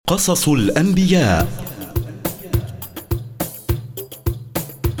قصص الأنبياء.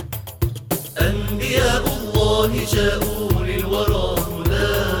 أنبياء الله جاءوا للورى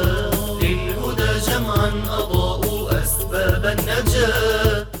للهدى جمعا أضاءوا أسباب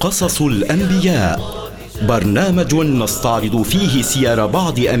النجاة. قصص الأنبياء برنامج نستعرض فيه سير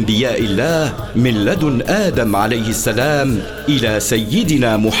بعض أنبياء الله من لدن آدم عليه السلام إلى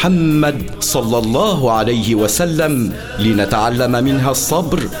سيدنا محمد صلى الله عليه وسلم، لنتعلم منها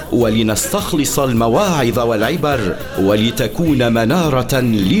الصبر ولنستخلص المواعظ والعبر ولتكون منارة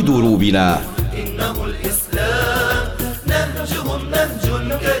لدروبنا. إنه الإسلام نهجهم نهج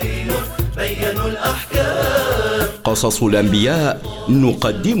كريم بينوا الأحكام. قصص الأنبياء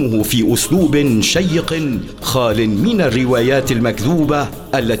نقدمه في أسلوب شيق خال من الروايات المكذوبة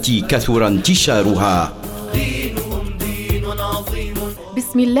التي كثر انتشارها. دينهم دين عظيم.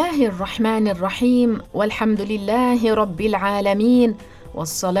 بسم الله الرحمن الرحيم، والحمد لله رب العالمين،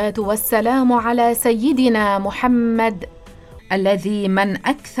 والصلاة والسلام على سيدنا محمد الذي من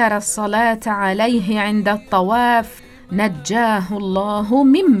أكثر الصلاة عليه عند الطواف نجاه الله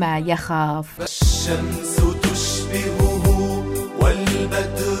مما يخاف. الشمس تشبهه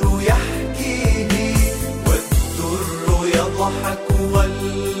والبدر يحكيه والدر يضحك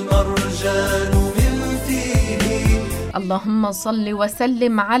والمرجان من فيه. اللهم صل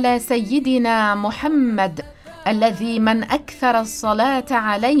وسلم على سيدنا محمد الذي من أكثر الصلاة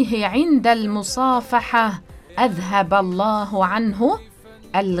عليه عند المصافحة أذهب الله عنه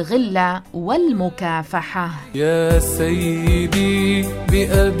الغل والمكافحة. يا سيدي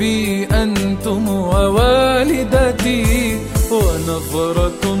بأبي أنتم ووالدتي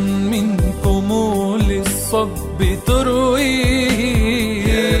ونظرة منكم للصب ترويه.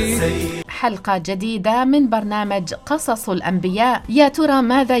 حلقة جديدة من برنامج قصص الأنبياء. يا ترى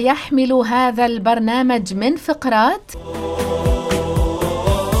ماذا يحمل هذا البرنامج من فقرات؟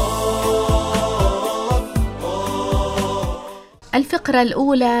 الفقرة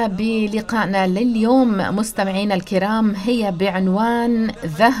الأولى بلقائنا لليوم مستمعينا الكرام هي بعنوان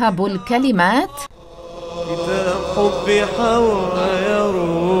ذهب الكلمات. إذا حب حوى.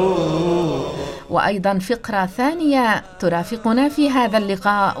 وأيضا فقرة ثانية ترافقنا في هذا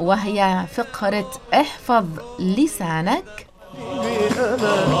اللقاء وهي فقرة احفظ لسانك.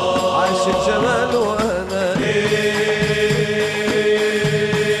 أنا عاش الجمال وأنا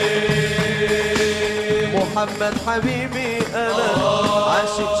محمد حبيبي أنا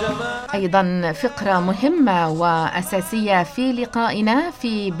عاش الجمال. أيضا فقرة مهمة وأساسية في لقائنا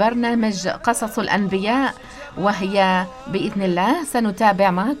في برنامج قصص الأنبياء، وهي بإذن الله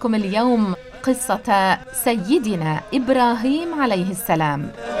سنتابع معكم اليوم قصة سيدنا إبراهيم عليه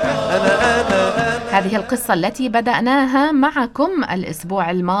السلام. هذه القصة التي بدأناها معكم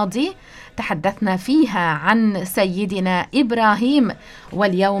الأسبوع الماضي تحدثنا فيها عن سيدنا إبراهيم،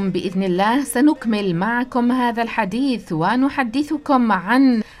 واليوم بإذن الله سنكمل معكم هذا الحديث ونحدثكم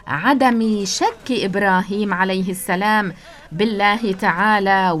عن عدم شك إبراهيم عليه السلام بالله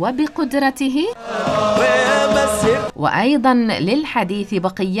تعالى وبقدرته، وأيضا للحديث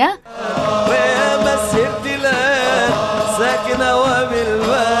بقية. ساكنة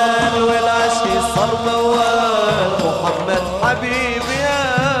وبالبال والعشق صار موال محمد حبيبي.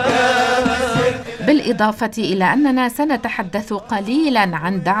 بالإضافة إلى أننا سنتحدث قليلا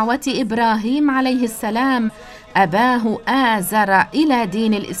عن دعوة إبراهيم عليه السلام أباه آزر إلى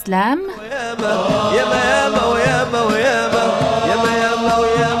دين الإسلام.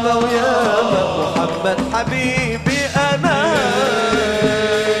 محمد حبيبي أنا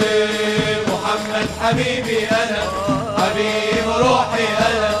محمد حبيبي أنا حبيب روحي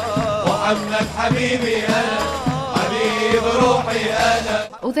أنا محمد حبيبي أنا حبيب روحي أنا.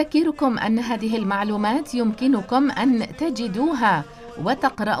 أذكركم أن هذه المعلومات يمكنكم أن تجدوها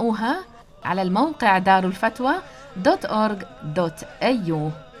وتقرؤوها على الموقع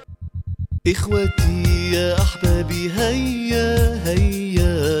darulfatwa.org.au. إخوتي يا أحبابي هيا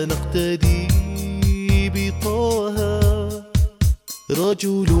هيا نقتدي بطه،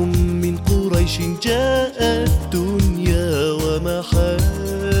 رجل من قريش جاء الدنيا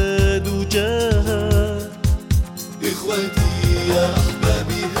ومحاد جاها. إخوتي يا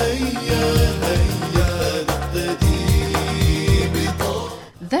أحبابي هيا هيا نقتدي بطه.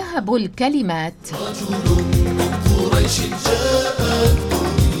 ذهب الكلمات. رجل من قريش جاء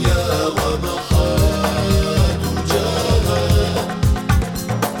الدنيا ومحاد جاها.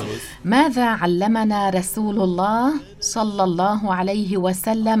 ماذا علمنا رسول الله صلى الله عليه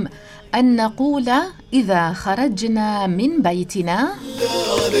وسلم أن نقول إذا خرجنا من بيتنا؟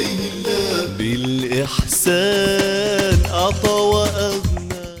 بالإحسان أعطى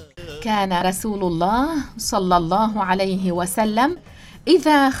وأغنى. كان رسول الله صلى الله عليه وسلم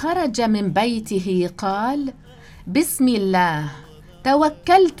إذا خرج من بيته قال: بسم الله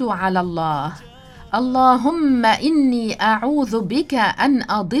توكلت على الله، اللهم إني أعوذ بك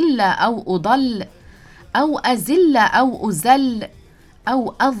أن أضل أو أضل، أو أزل أو أزل،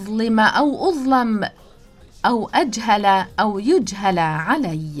 أو أظلم أو أظلم، أو أجهل أو يجهل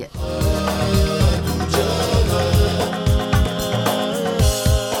علي.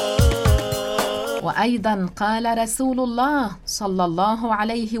 وأيضا قال رسول الله صلى الله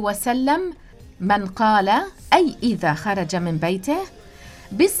عليه وسلم: من قال، أي إذا خرج من بيته: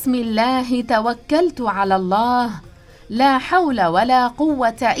 بسم الله توكلت على الله، لا حول ولا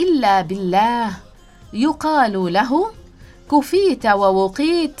قوة إلا بالله، يقال له: كفيت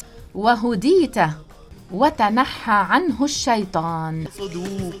ووقيت وهديت وتنحى عنه الشيطان.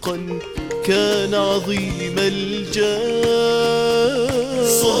 صدوقا كان عظيم الجاه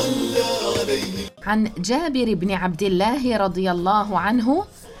صلى عليه. عن جابر بن عبد الله رضي الله عنه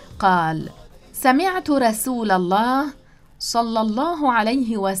قال: سمعت رسول الله صلى الله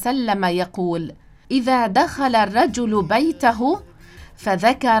عليه وسلم يقول: إذا دخل الرجل بيته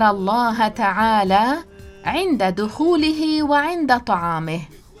فذكر الله تعالى عند دخوله وعند طعامه،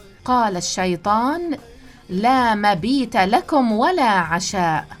 قال الشيطان: لا مبيت لكم ولا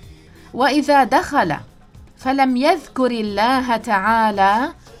عشاء. وإذا دخل فلم يذكر الله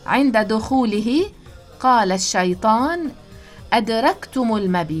تعالى عند دخوله، قال الشيطان: أدركتم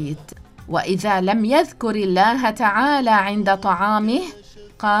المبيت. وإذا لم يذكر الله تعالى عند طعامه،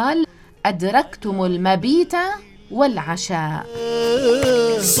 قال: أدركتم المبيت والعشاء.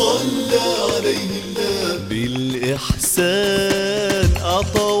 صلى عليه الله بالإحسان،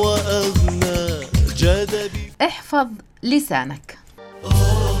 أعطى وأغنى، جاد احفظ لسانك.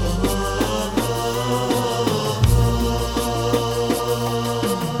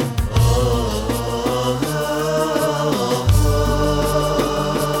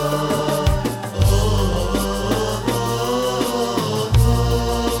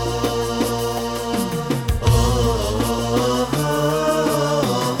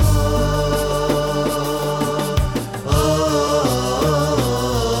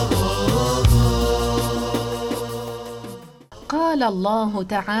 قال الله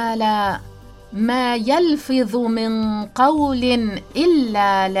تعالى: ما يلفظ من قول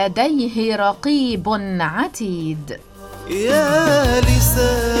إلا لديه رقيب عتيد. يا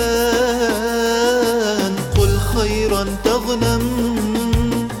لسان قل خيرا تغنم،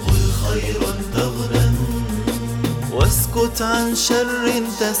 قل خيرا تغنم، واسكت عن شر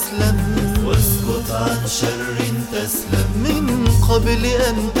تسلم، واسكت عن شر تسلم، من قبل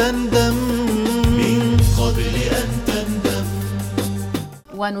أن تندم، من قبل أن تندم.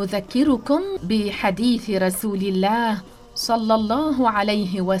 ونذكركم بحديث رسول الله صلى الله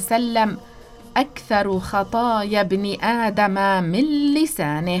عليه وسلم: أكثر خطايا ابن آدم من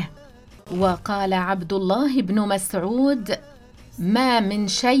لسانه. وقال عبد الله بن مسعود: ما من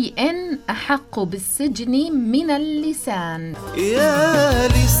شيء أحق بالسجن من اللسان. يا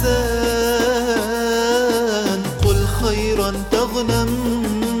لسان قل خيرا تغنم،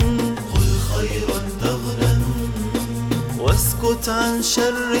 قل خيرا تغنم، واسكت عن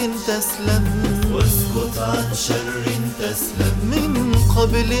شر تسلم، واسكت عن شر تسلم، من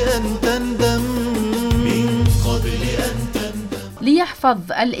قبل أن تندم، من قبل أن تندم.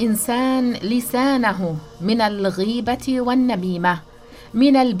 ليحفظ الإنسان لسانه من الغيبة والنميمة،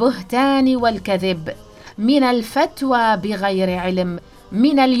 من البهتان والكذب، من الفتوى بغير علم،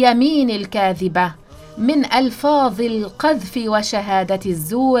 من اليمين الكاذبة، من ألفاظ القذف وشهادة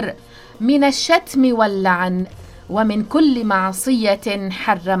الزور، من الشتم واللعن، ومن كل معصية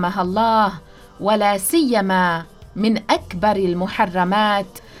حرمها الله، ولا سيما من أكبر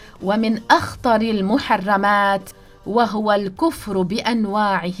المحرمات ومن أخطر المحرمات، وهو الكفر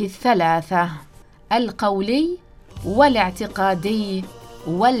بأنواعه الثلاثة: القولي والاعتقادي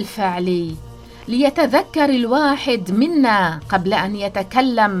والفعلي. ليتذكر الواحد منا قبل أن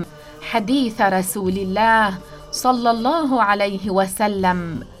يتكلم حديث رسول الله صلى الله عليه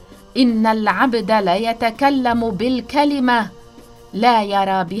وسلم: إن العبد ليتكلم بالكلمة لا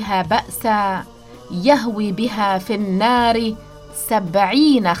يرى بها بأسا، يهوي بها في النار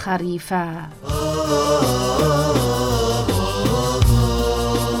 70 خريفا.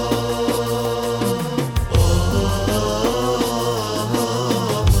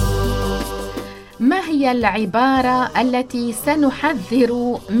 ما هي العبارة التي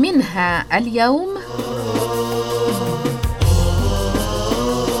سنحذر منها اليوم؟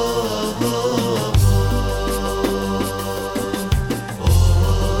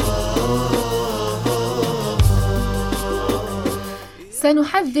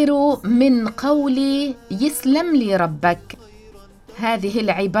 سنحذر من قول يسلم لي ربك. هذه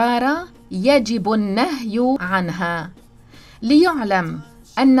العبارة يجب النهي عنها، ليعلم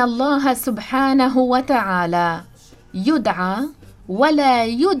أن الله سبحانه وتعالى يدعى ولا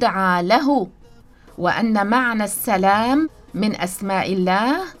يدعى له، وأن معنى السلام من أسماء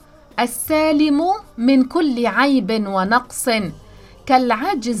الله السالم من كل عيب ونقص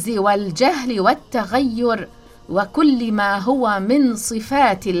كالعجز والجهل والتغير وكل ما هو من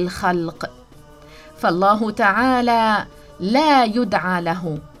صفات الخلق. فالله تعالى لا يدعى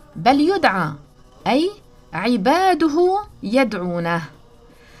له بل يدعى، أي عباده يدعونه.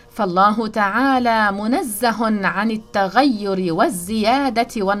 فالله تعالى منزه عن التغير والزيادة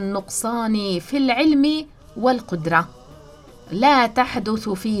والنقصان في العلم والقدرة، لا تحدث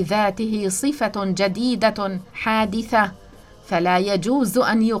في ذاته صفة جديدة حادثة، فلا يجوز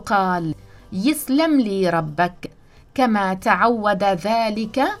أن يقال يسلم لي ربك كما تعود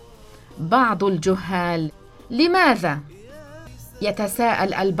ذلك بعض الجهال. لماذا؟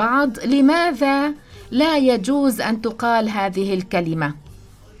 يتساءل البعض، لماذا لا يجوز أن تقال هذه الكلمة؟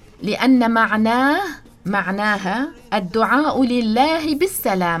 لأن معناها الدعاء لله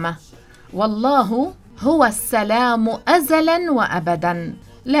بالسلامة، والله هو السلام أزلا وأبدا.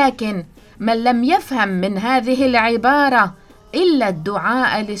 لكن من لم يفهم من هذه العبارة إلا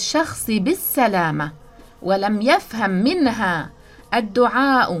الدعاء للشخص بالسلامة، ولم يفهم منها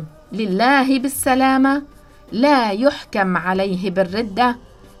الدعاء لله بالسلامة، لا يحكم عليه بالردة،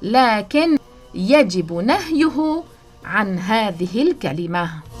 لكن يجب نهيه عن هذه الكلمة.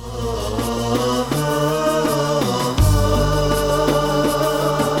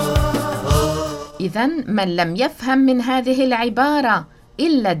 إذن من لم يفهم من هذه العبارة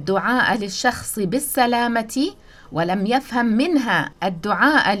إلا الدعاء للشخص بالسلامة، ولم يفهم منها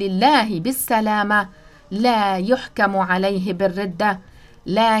الدعاء لله بالسلامة، لا يحكم عليه بالردة،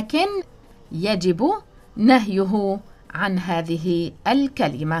 لكن يجب نهيه عن هذه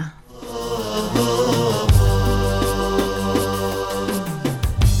الكلمة.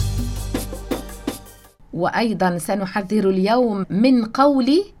 وأيضا سنحذر اليوم من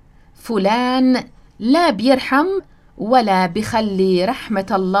قول فلان لا بيرحم ولا بخلي رحمة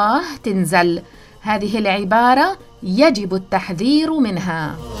الله تنزل. هذه العبارة يجب التحذير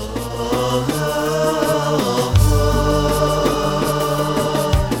منها.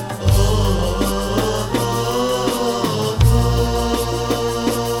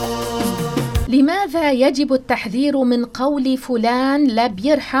 لماذا يجب التحذير من قول فلان لا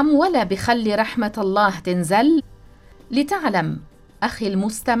بيرحم ولا بخلي رحمة الله تنزل؟ لتعلم أخي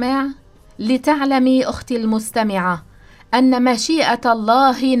المستمع، لتعلمي أختي المستمعة، أن مشيئة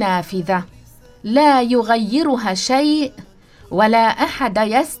الله نافذة لا يغيرها شيء، ولا أحد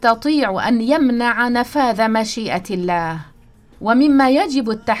يستطيع أن يمنع نفاذ مشيئة الله. ومما يجب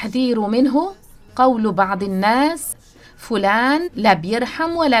التحذير منه قول بعض الناس فلان لا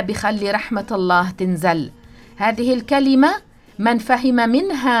بيرحم ولا بخلي رحمة الله تنزل. هذه الكلمة من فهم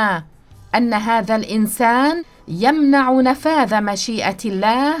منها أن هذا الإنسان يمنع نفاذ مشيئة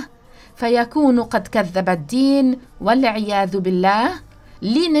الله، فيكون قد كذب الدين والعياذ بالله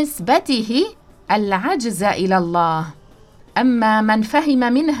لنسبته العجز إلى الله. أما من فهم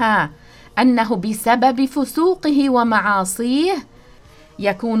منها أنه بسبب فسوقه ومعاصيه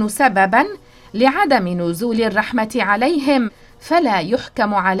يكون سبباً لعدم نزول الرحمة عليهم، فلا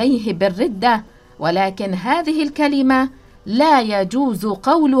يحكم عليه بالردة، ولكن هذه الكلمة لا يجوز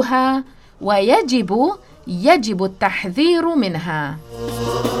قولها، ويجب التحذير منها.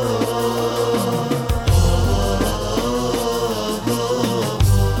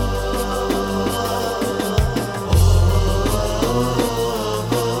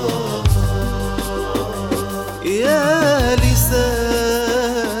 يا لسان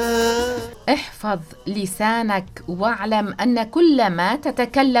احفظ لسانك، واعلم أن كل ما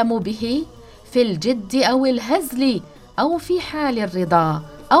تتكلم به في الجد أو الهزل أو في حال الرضا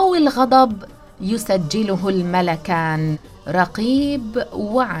أو الغضب يسجله الملكان رقيب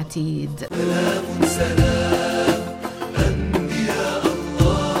وعتيد. سلام سلام أنبياء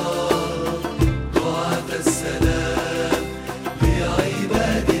الله، دعاة السلام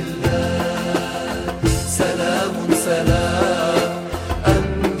لعباد الله. سلام سلام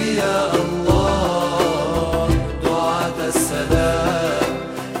أنبياء الله، دعاة السلام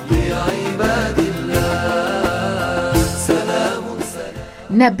لعباد الله. سلام سلام.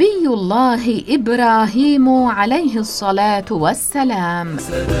 نبي الله إبراهيم عليه الصلاة والسلام.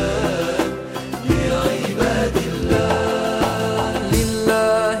 سلام لعباد الله.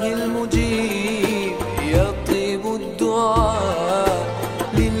 لله المجيب يطيب الدعاء،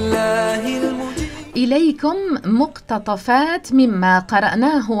 لله المجيب. إليكم مقتطفات مما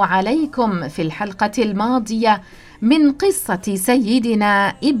قرأناه عليكم في الحلقة الماضية من قصة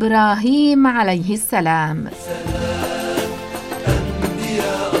سيدنا إبراهيم عليه السلام.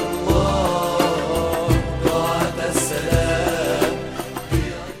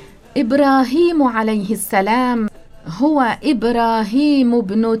 إبراهيم عليه السلام هو إبراهيم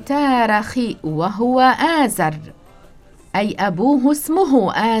بن تارخ، وهو آزر، أي أبوه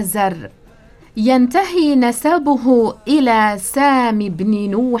اسمه آزر. ينتهي نسبه إلى سام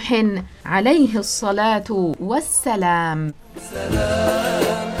بن نوح عليه الصلاة والسلام.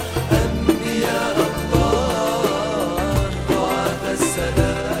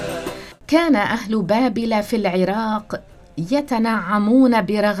 كان أهل بابل في العراق يتنعمون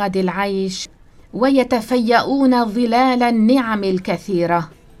برغد العيش ويتفيئون ظلال النعم الكثيرة،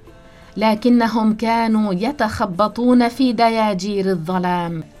 لكنهم كانوا يتخبطون في دياجير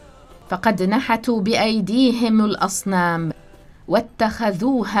الظلام، فقد نحتوا بأيديهم الأصنام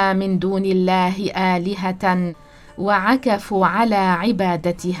واتخذوها من دون الله آلهة وعكفوا على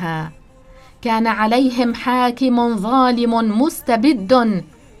عبادتها. كان عليهم حاكم ظالم مستبد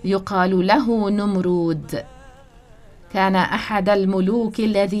يقال له نمرود. كان أحد الملوك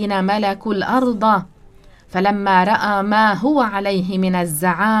الذين ملكوا الأرض، فلما رأى ما هو عليه من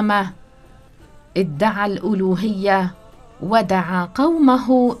الزعامة ادعى الألوهية ودعا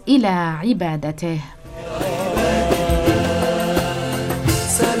قومه إلى عبادته.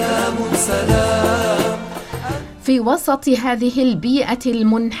 سلام سلام. في وسط هذه البيئة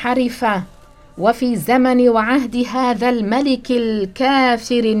المنحرفة وفي زمن وعهد هذا الملك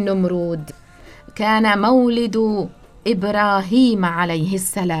الكافر النمرود، كان مولد إبراهيم عليه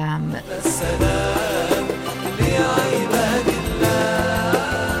السلام. السلام لعباد الله.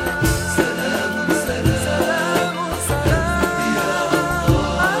 سلام سلام سلام يا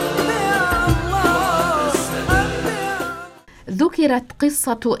الله. ذكرت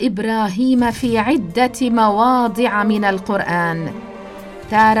قصة إبراهيم في عدة مواضع من القرآن،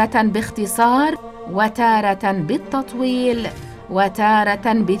 تارة باختصار وتارة بالتطويل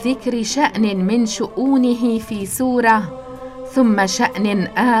وتارة بذكر شأن من شؤونه في سورة، ثم شأن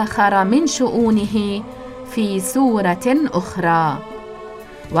آخر من شؤونه في سورة أخرى.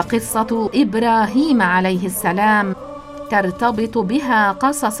 وقصة إبراهيم عليه السلام ترتبط بها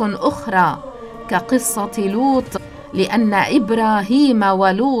قصص أخرى كقصة لوط، لأن إبراهيم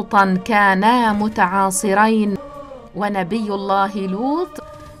ولوطا كانا متعاصرين، ونبي الله لوط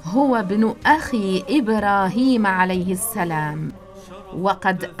هو ابن أخي إبراهيم عليه السلام،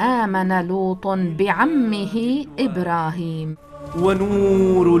 وقد آمن لوط بعمه إبراهيم.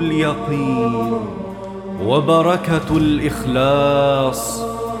 ونور اليقين وبركة الإخلاص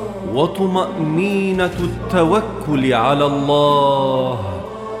وطمأنينة التوكل على الله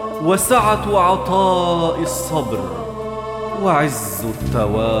وسعة عطاء الصبر وعز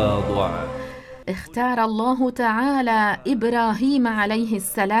التواضع. اختار الله تعالى إبراهيم عليه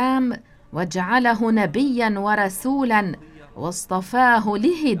السلام وجعله نبيا ورسولا، واصطفاه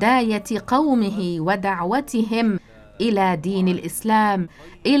لهداية قومه ودعوتهم إلى دين الإسلام،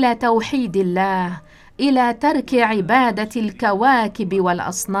 إلى توحيد الله، إلى ترك عبادة الكواكب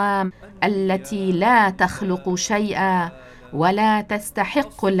والأصنام التي لا تخلق شيئا ولا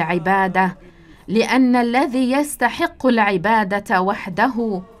تستحق العبادة، لأن الذي يستحق العبادة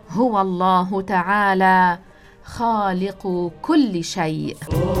وحده هو الله تعالى خالق كل شيء.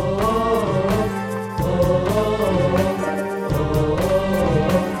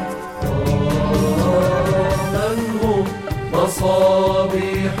 من هم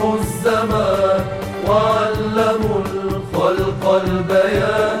مصابيح الزمان وعلموا الخلق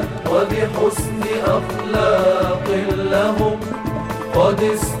البيان، وبحسن أخلاق لهم قد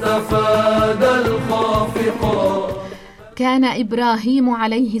استفاد الخافقان. كان إبراهيم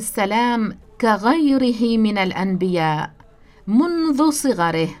عليه السلام كغيره من الأنبياء منذ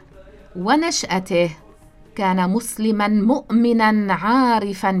صغره ونشأته، كان مسلما مؤمنا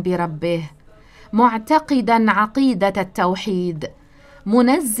عارفا بربه، معتقدا عقيدة التوحيد،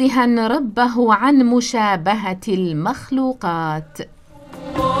 منزها ربه عن مشابهة المخلوقات.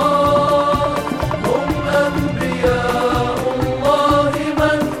 هم أنبياء الله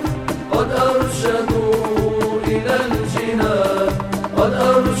من قد أرشدوا إلى الجنان، قد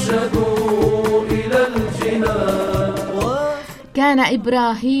أرشدوا إلى الجنان. كان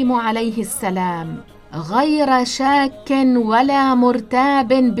إبراهيم عليه السلام غير شاك ولا مرتاب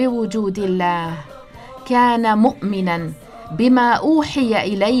بوجود الله، كان مؤمنا بما أوحي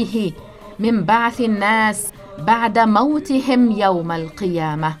إليه من بعث الناس بعد موتهم يوم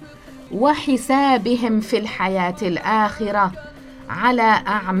القيامة وحسابهم في الحياة الآخرة على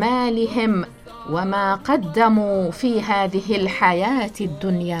أعمالهم وما قدموا في هذه الحياة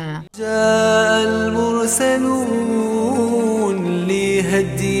الدنيا. جاء المرسلون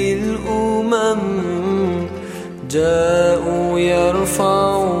لهدي الأمم، جاءوا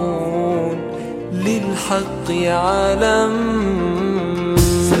يرفعون للحق علم.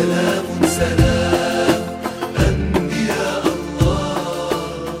 سلام سلام أنبياء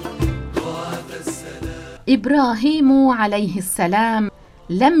الله ضاعت السلام. إبراهيم عليه السلام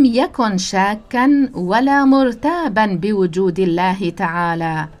لم يكن شاكا ولا مرتابا بوجود الله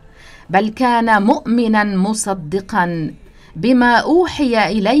تعالى، بل كان مؤمنا مصدقا بما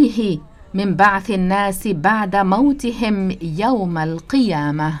أوحي إليه من بعث الناس بعد موتهم يوم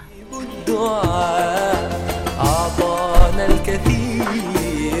القيامة. الدعاء أعطانا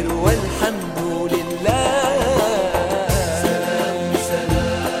الكثير والحمد لله. سلام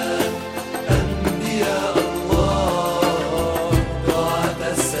سلام أنبياء الله ضاعت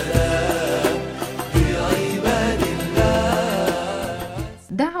السلام في عباد الله.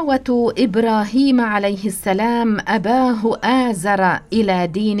 دعوة إبراهيم عليه السلام أباه آزر إلى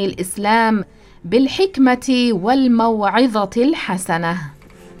دين الإسلام بالحكمة والموعظة الحسنة.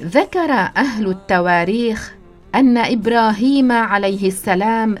 ذكر أهل التواريخ أن إبراهيم عليه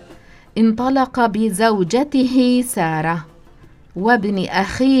السلام انطلق بزوجته سارة وابن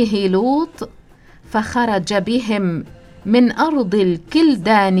أخيه لوط، فخرج بهم من أرض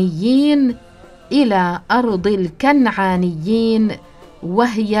الكلدانيين إلى أرض الكنعانيين،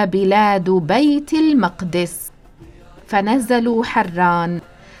 وهي بلاد بيت المقدس، فنزلوا حران،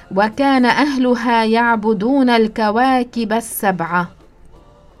 وكان أهلها يعبدون الكواكب السبعة.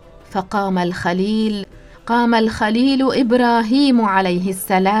 فقام الخليل إبراهيم عليه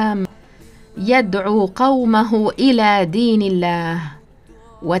السلام يدعو قومه إلى دين الله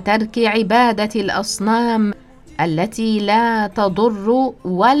وترك عبادة الأصنام التي لا تضر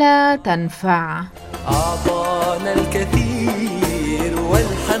ولا تنفع. أعطانا الكثير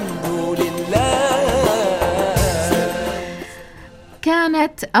والحمد لله.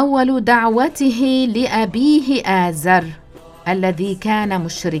 كانت أول دعوته لأبيه آزر الذي كان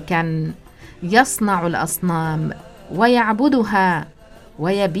مشركا يصنع الأصنام ويعبدها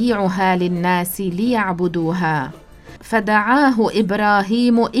ويبيعها للناس ليعبدوها، فدعاه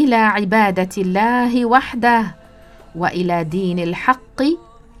إبراهيم إلى عبادة الله وحده وإلى دين الحق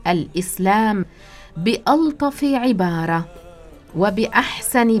الإسلام بألطف عبارة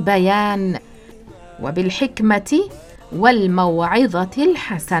وبأحسن بيان وبالحكمة والموعظة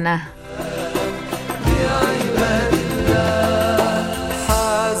الحسنة.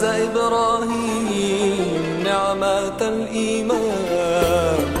 حاز إبراهيم نعمة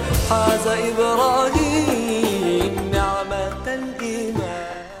الإيمان، حاز إبراهيم نعمة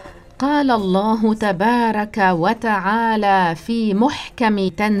الإيمان. قال الله تبارك وتعالى في محكم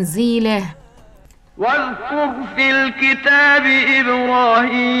تنزيله: واذكر في الكتاب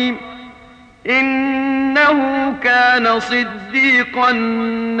إبراهيم إنه كان صديقا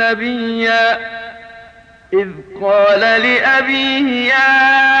نبيا، إذ قال لأبيه يا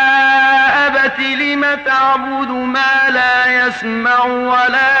أبت لم تعبد ما لا يسمع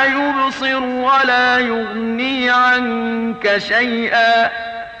ولا يبصر ولا يغني عنك شيئا،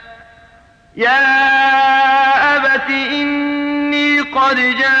 يا أبت إني قد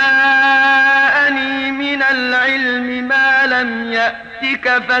جاءني من العلم ما لم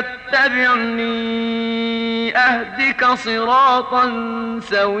يأتك فاتبعني أهدك صراطا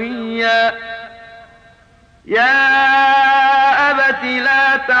سويا، يا أبت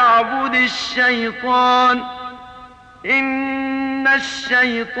لا تعبد الشيطان إن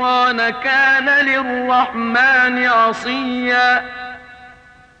الشيطان كان للرحمن عصيا،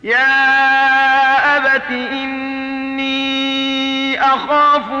 يا أبت إني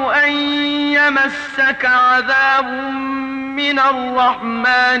أخاف أن يمسك عذاب من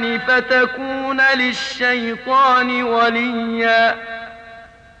الرحمن فتكون للشيطان وليا.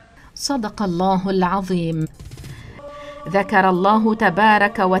 صدق الله العظيم. ذكر الله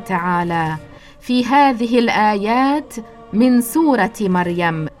تبارك وتعالى في هذه الآيات من سورة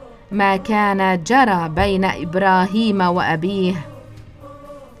مريم ما كان جرى بين إبراهيم وأبيه،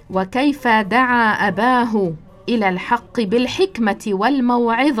 وكيف دعا أباه إلى الحق بالحكمة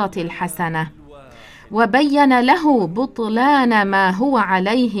والموعظة الحسنة، وبين له بطلان ما هو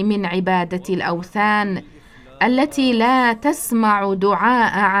عليه من عبادة الأوثان التي لا تسمع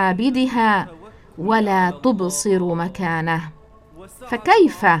دعاء عابدها ولا تبصر مكانه.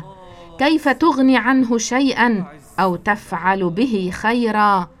 فكيف تغني عنه شيئا أو تفعل به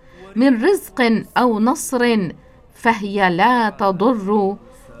خيرا من رزق أو نصر، فهي لا تضر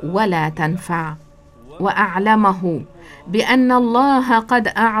ولا تنفع. وأعلمه بأن الله قد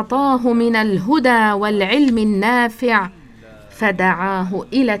أعطاه من الهدى والعلم النافع، فدعاه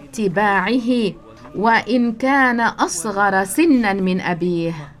إلى اتباعه وإن كان أصغر سنا من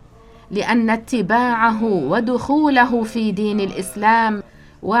أبيه، لأن اتباعه ودخوله في دين الإسلام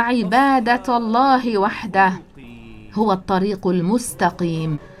وعبادة الله وحده هو الطريق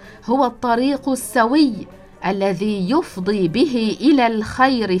المستقيم، هو الطريق السوي الذي يفضي به إلى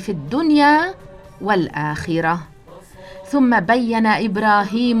الخير في الدنيا والآخرة. ثم بين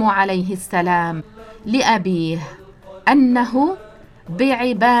إبراهيم عليه السلام لأبيه أنه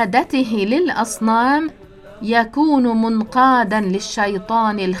بعبادته للأصنام يكون منقادا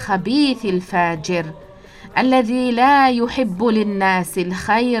للشيطان الخبيث الفاجر الذي لا يحب للناس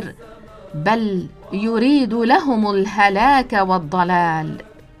الخير، بل يريد لهم الهلاك والضلال،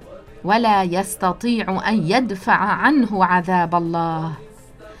 ولا يستطيع أن يدفع عنه عذاب الله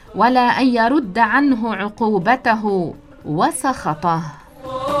ولا أن يرد عنه عقوبته وسخطه.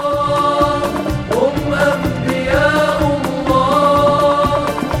 هم أنبياء الله،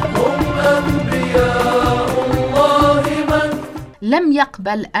 هم أنبياء الله من لم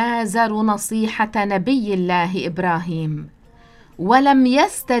يقبل آزر نصيحة نبي الله إبراهيم ولم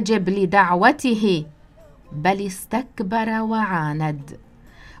يستجب لدعوته، بل استكبر وعاند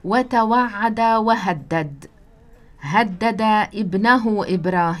وتوعد وهدد. هدد ابنه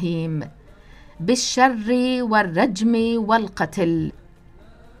إبراهيم بالشر والرجم والقتل.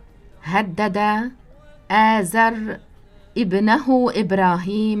 هدد آزر ابنه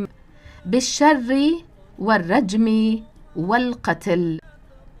إبراهيم بالشر والرجم والقتل،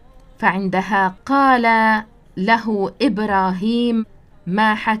 فعندها قال له إبراهيم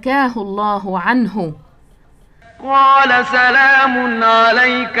ما حكاه الله عنه: قال سلام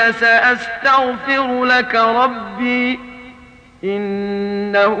عليك سأستغفر لك ربي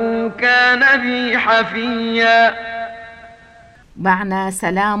إنه كان بي حفيا. معنى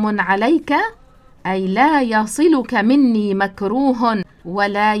سلام عليك أي لا يصلك مني مكروه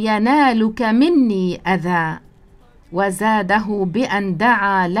ولا ينالك مني أذى. وزاده بأن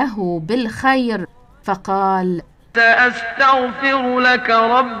دعا له بالخير فقال: سأستغفر لك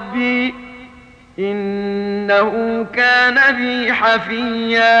ربي إنه كان بي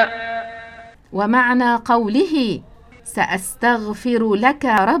حفيا. ومعنى قوله سأستغفر لك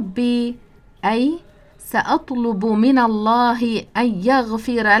ربي أي سأطلب من الله أن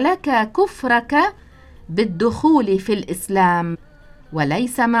يغفر لك كفرك بالدخول في الإسلام،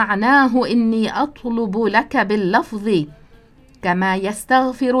 وليس معناه إني أطلب لك باللفظ كما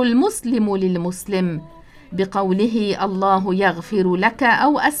يستغفر المسلم للمسلم بقوله الله يغفر لك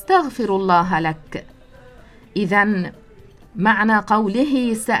أو أستغفر الله لك. إذن معنى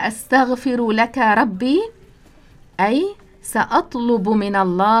قوله سأستغفر لك ربي أي سأطلب من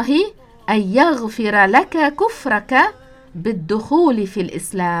الله أن يغفر لك كفرك بالدخول في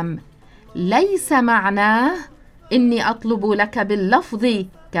الإسلام، ليس معناه إني أطلب لك باللفظ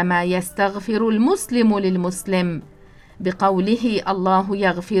كما يستغفر المسلم للمسلم بقوله الله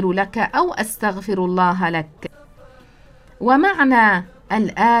يغفر لك أو أستغفر الله لك. ومعنى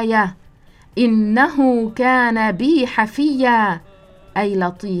الآية إنه كان بي حفيا أي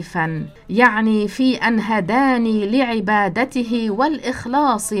لطيفا، يعني في أن هداني لعبادته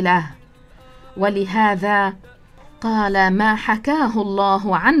والإخلاص له، ولهذا قال ما حكاه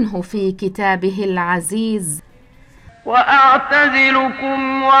الله عنه في كتابه العزيز: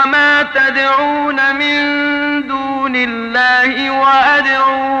 وأعتزلكم وما تدعون من دون الله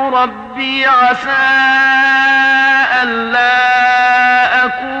وأدعو ربي عسى ألا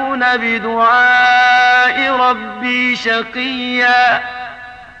أكون بدعاء ربي شقيا.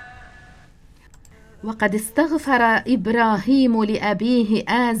 وقد استغفر إبراهيم لأبيه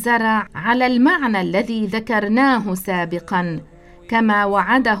آزر على المعنى الذي ذكرناه سابقا، كما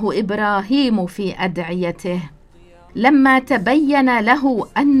وعده إبراهيم في أدعيته لما تبين له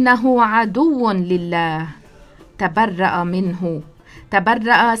أنه عدو لله تبرأ منه.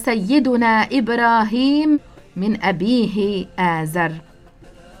 تبرأ سيدنا إبراهيم من أبيه آزر،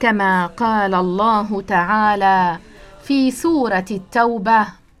 كما قال الله تعالى في سورة التوبة: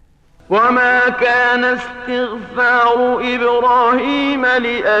 وما كان استغفار إبراهيم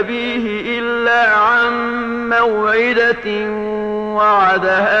لأبيه إلا عن موعدة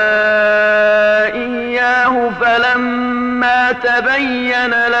وعدها إياه فلما تبين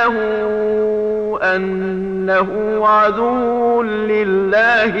له أنه عدو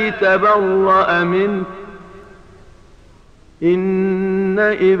لله تبرأ منه إن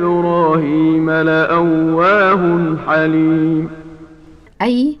إبراهيم لأواه حليم.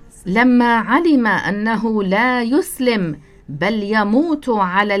 أي لما علم أنه لا يسلم بل يموت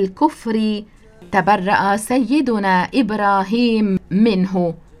على الكفر تبرأ سيدنا إبراهيم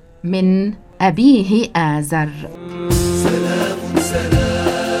منه من أبيه آزر. سلام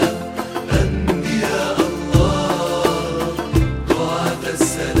سلام أنبياء الله، دعاة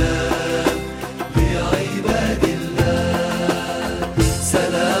السلام لعباد الله.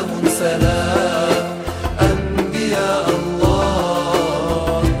 سلام سلام أنبياء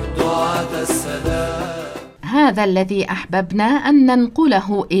الله، دعاة السلام. هذا الذي أحببنا أن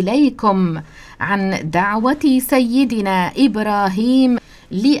ننقله إليكم عن دعوة سيدنا إبراهيم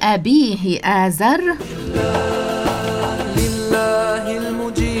لأبيه آزر. لله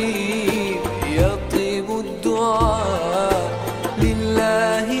المجيب يطيب الدعاء،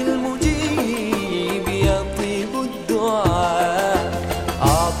 لله المجيب يطيب الدعاء.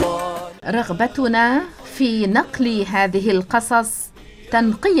 رغبتنا في نقل هذه القصص،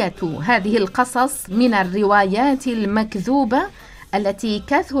 تنقية هذه القصص من الروايات المكذوبة التي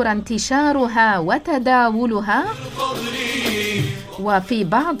كثر انتشارها وتداولها، وفي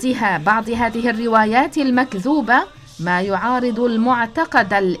بعض هذه الروايات المكذوبة ما يعارض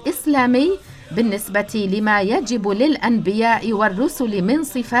المعتقد الإسلامي بالنسبة لما يجب للأنبياء والرسل من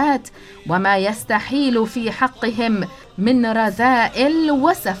صفات، وما يستحيل في حقهم من رذائل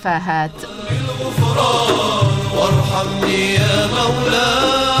وسفاهات. وارحمني يا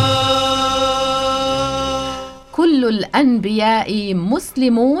مولاي. كل الأنبياء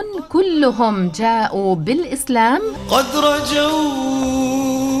مسلمون، كلهم جاءوا بالإسلام. قد رجوت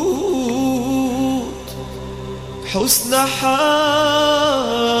حسن حال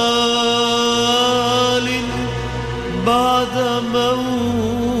بعد موت.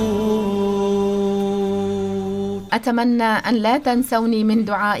 أتمنى أن لا تنسوني من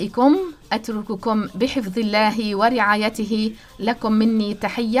دعائكم. أترككم بحفظ الله ورعايته. لكم مني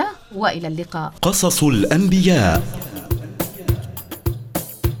تحية وإلى اللقاء. قصص الأنبياء.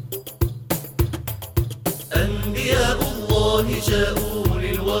 أنبياء الله جاءوا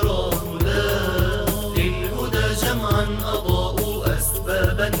للورى للهدى جمعا أضاءوا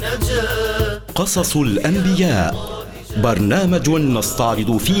أسباب النجاة. قصص الأنبياء، برنامج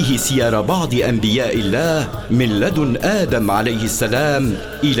نستعرض فيه سير بعض أنبياء الله من لدن آدم عليه السلام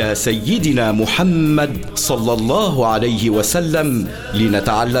إلى سيدنا محمد صلى الله عليه وسلم،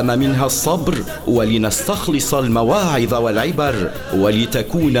 لنتعلم منها الصبر ولنستخلص المواعظ والعبر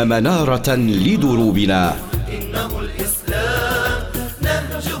ولتكون منارة لدروبنا.